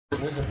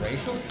Was it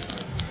racial?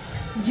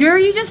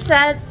 You just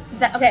said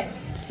that. Okay.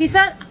 He's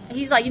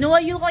like, you know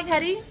what? You look like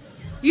Hetty.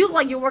 You look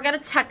like you work at a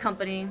tech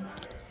company.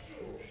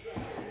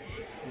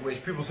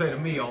 Which people say to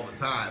me all the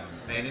time,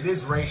 and it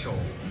is racial.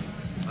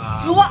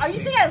 Are you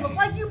saying I look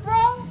like you,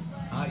 bro?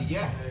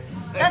 Yeah.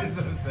 That's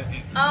what I'm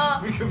saying.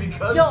 We could be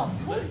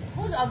cousins. Yo,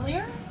 who's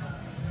uglier?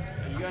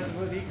 You guys are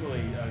both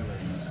equally ugly.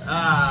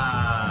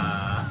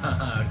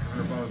 Because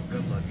we're both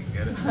good looking,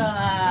 get it?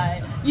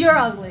 You're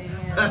ugly.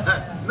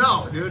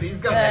 No, dude, he's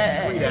got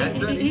that sweet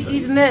accent.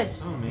 He's mid.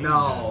 So mean.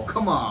 No,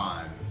 come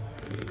on.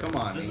 Come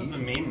on. This is the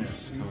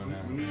meanness.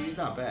 He's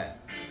not bad.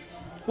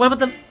 What about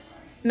the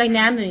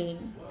magnanimity?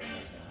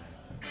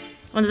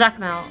 When does that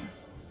come out?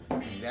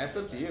 That's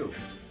up to you.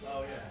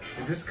 Oh, yeah.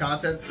 Is this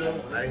content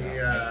still? I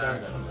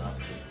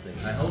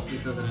hope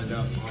this doesn't end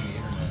up on the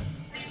internet.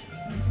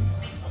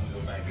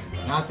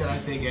 Not that I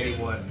think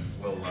anyone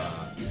will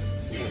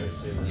see it.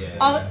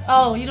 Yeah.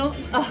 Oh, you don't.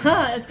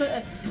 It's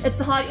good. It's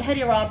the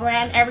Hetty Ra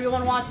brand.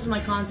 Everyone watches my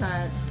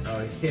content.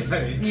 Oh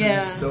yeah.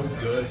 Yeah. It's so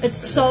good. It's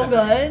so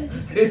good.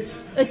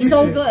 It's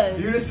so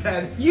good. You just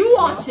had. You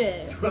watch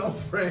it. 12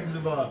 frames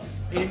of a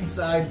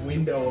inside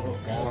window of a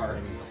bar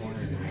in the corner.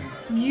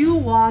 You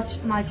watch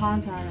my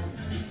content.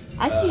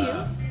 I see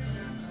you.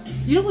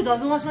 You know who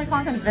doesn't watch my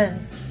content?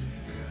 Vince.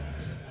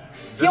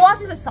 He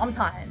watches it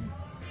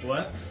sometimes.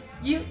 What?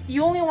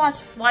 You only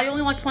watch. Why do you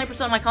only watch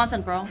 20% of my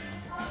content, bro?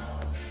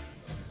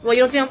 Well,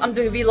 you don't think I'm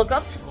doing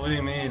VLOOKUPs? What do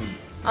you mean?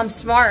 I'm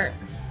smart.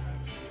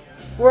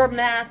 We're good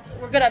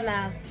at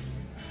math.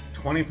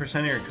 20%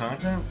 of your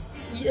content?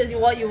 Is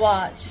what you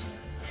watch.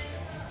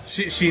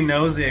 She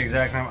knows the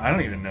exact number. I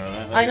don't even know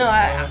that. I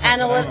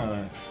know.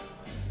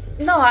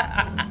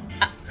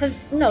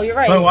 No, you're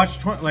right. So I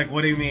watched like,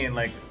 what do you mean?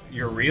 Like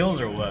your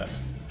reels or what?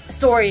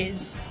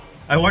 Stories.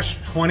 I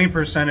watched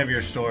 20% of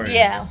your stories.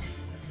 Yeah.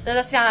 Does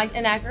that sound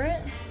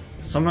inaccurate?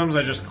 Sometimes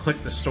I just click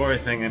the story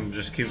thing and it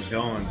just keeps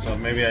going. So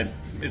maybe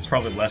it's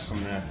probably less than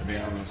that, to be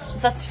honest.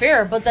 That's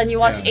fair, but then you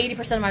watch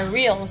 80% of my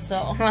reels, so.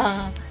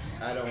 I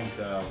don't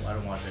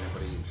watch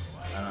anybody.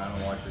 I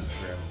don't watch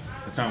Instagram.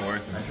 It's not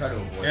worth it. I try to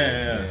avoid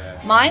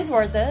it. Mine's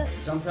worth it.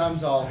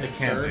 Sometimes I'll hit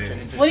search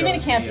and it just What do you mean it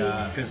shows can't me, be?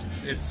 Because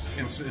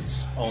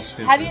it's all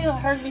stupid. Have you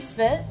heard me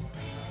spit?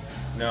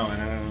 No, I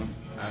don't know.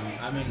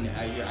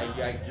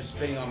 you're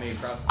spitting on me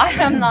across the I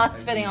am not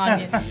spitting on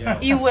you.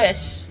 You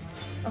wish.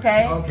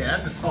 Okay? Okay,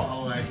 that's a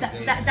tall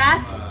accusation.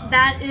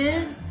 That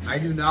is I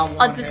do not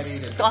want Hetty to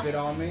disgust. spit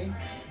on me.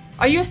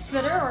 Are you a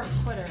spitter or a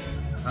quitter?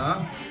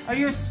 Huh? Are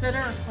you a spitter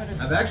or a quitter?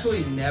 I've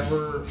actually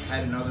never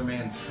had another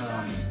man's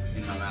cum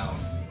in my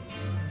mouth.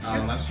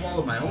 I've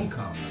swallowed my own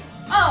cum.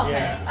 Oh, okay.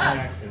 Yeah, on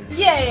accident.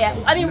 Yeah.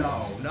 I mean,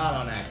 no, not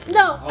on accident.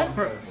 No. On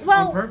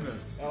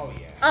purpose. Oh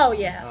yeah. Oh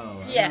yeah.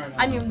 Oh, yeah.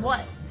 I mean,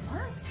 what?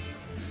 What?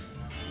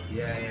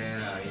 Yeah.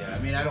 I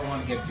mean, I don't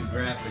want to get too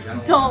graphic.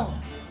 Don't.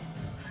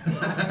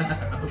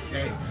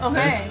 Okay.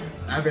 Okay.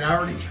 I mean, I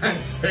already kind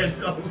of said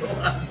a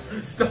lot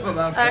of stuff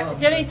about cum.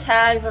 Do you have any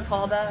tags or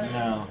callbacks?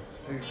 No.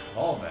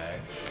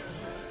 Callbacks?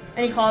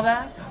 Any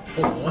callbacks?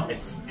 To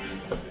what?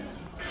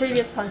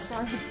 Previous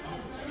punchlines?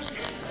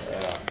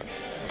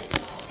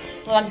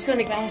 Well, I'm just gonna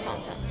make my own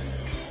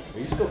content. Are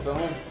you still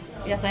filming?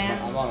 Yes, I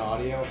am. I'm on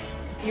audio.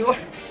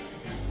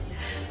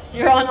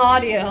 You're on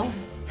audio.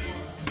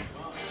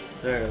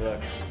 There,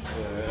 look.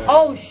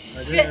 Oh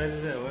shit! I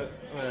did. What?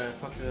 I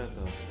fucked it up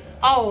though.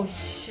 Oh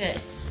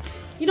shit!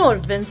 You know what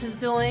Vince is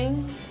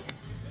doing?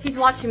 He's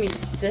watching me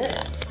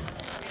spit.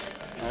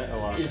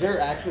 Is there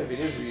actual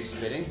videos of you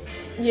spitting?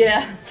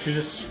 Yeah. She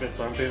just spits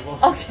on people.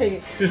 Okay.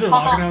 She's just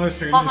walking down the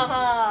street.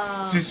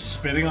 She's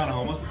spitting on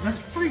homeless. That's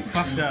pretty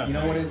fucked up. You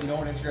know what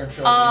Instagram shows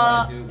me when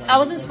I do? I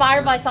was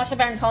inspired by Sacha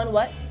Baron Cohen.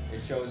 What? It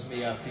shows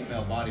me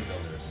female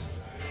bodybuilders.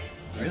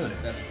 Really?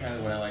 That's kind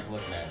of what I like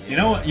looking at. You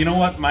know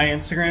what? My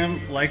Instagram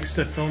likes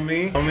to film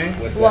me.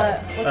 What's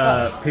that? What's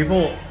up?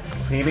 People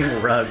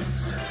cleaning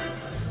rugs.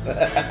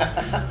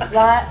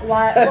 Why?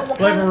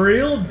 Like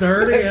real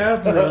dirty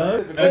ass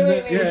rugs. Wait.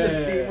 The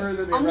steamer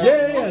that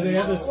they They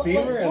have the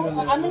steamer and then.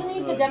 I'm gonna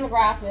need the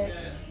demographic.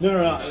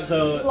 No.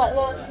 So.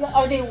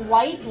 Are they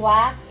white,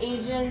 black,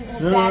 Asian,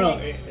 Hispanic? No.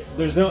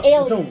 There's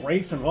no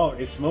race involved.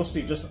 It's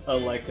mostly just a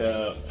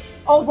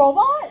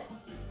robot?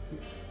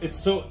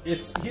 It's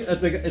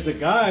a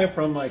guy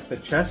from like the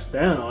chest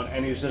down,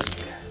 and he's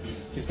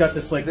got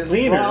this like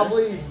cleaner. There's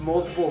probably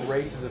multiple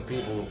races of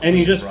people. And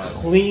he just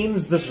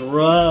cleans this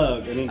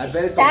rug, and I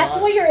bet it's That's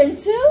what you're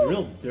into?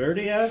 Real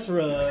dirty ass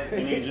rug,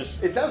 and he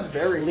just. It sounds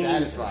very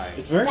satisfying.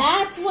 It's very.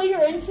 That's what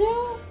you're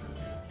into?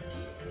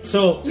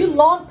 So you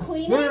love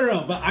cleaning?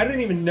 No. But I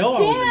didn't even know I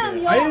was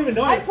into it. I didn't even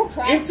know.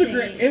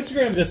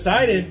 Instagram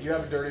decided. You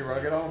have a dirty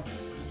rug at home.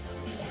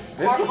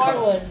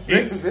 Hardwood.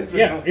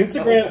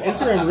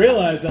 Instagram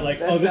realized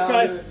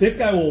that this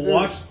guy will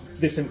watch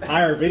this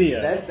entire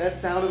video. That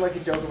sounded like a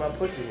joke about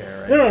pussy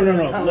hair, right? No.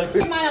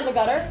 You might have the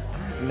gutter?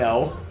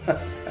 No.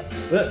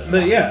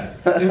 but yeah,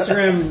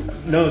 Instagram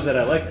knows that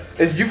I like it.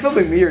 Is you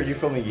filming me or are you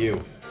filming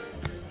you?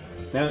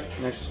 Now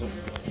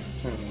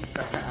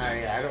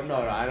I don't know.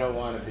 I don't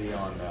want to be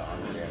on the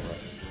camera.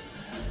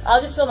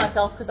 I'll just film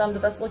myself because I'm the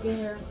best looking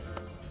here.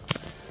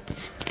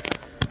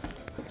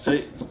 So,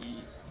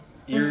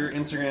 your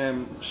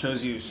Instagram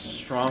shows you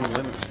strong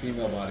women.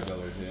 Female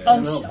bodybuilders, yeah.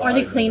 Oh, are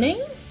they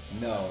cleaning?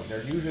 No,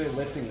 they're usually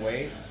lifting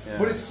weights. Yeah.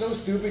 But it's so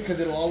stupid because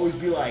it'll always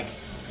be like,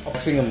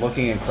 boxing and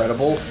looking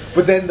incredible,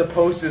 but then the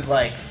post is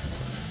like,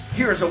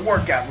 here's a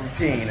workout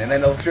routine, and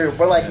then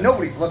we're like,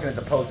 nobody's looking at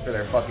the post for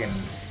their fucking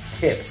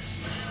tips.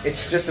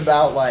 It's just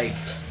about like,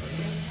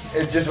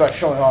 it's just about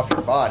showing off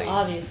your body.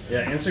 Obviously.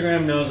 Yeah,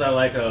 Instagram knows I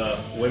like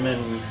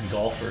women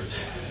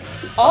golfers.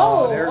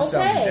 Oh,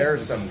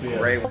 there's some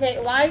great. Okay,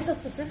 why are you so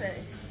specific?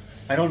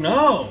 I don't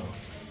know.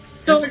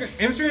 So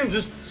Instagram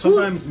just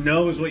sometimes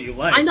knows what you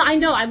like. I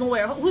know, I'm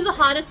aware. Who's the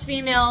hottest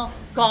female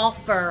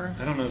golfer?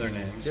 I don't know their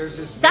names. There's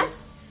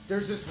this.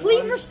 There's this.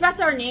 Please one,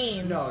 respect our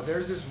names. No,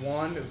 there's this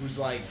one who's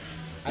like.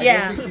 I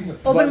Yeah. don't think she's a,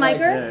 Open but,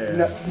 micer?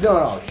 Like,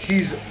 no.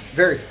 She's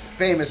very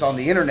famous on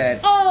the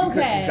internet Oh,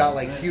 because okay. she's got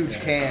like huge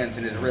cans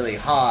and is really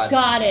hot.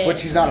 Got it. But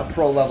she's not a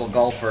pro level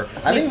golfer.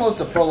 I think most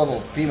of the pro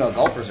level female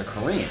golfers are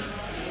Korean.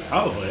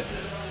 Probably.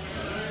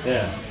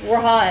 Yeah. We're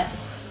hot.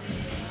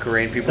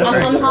 Korean people.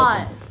 I'm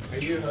hot. Are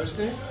you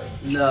hosting?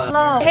 No.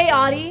 Hello. Hey,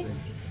 Audie.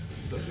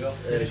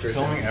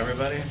 Filming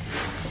everybody.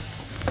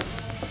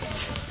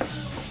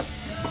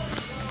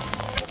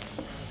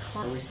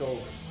 Are we still?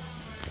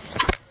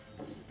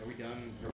 Are we done?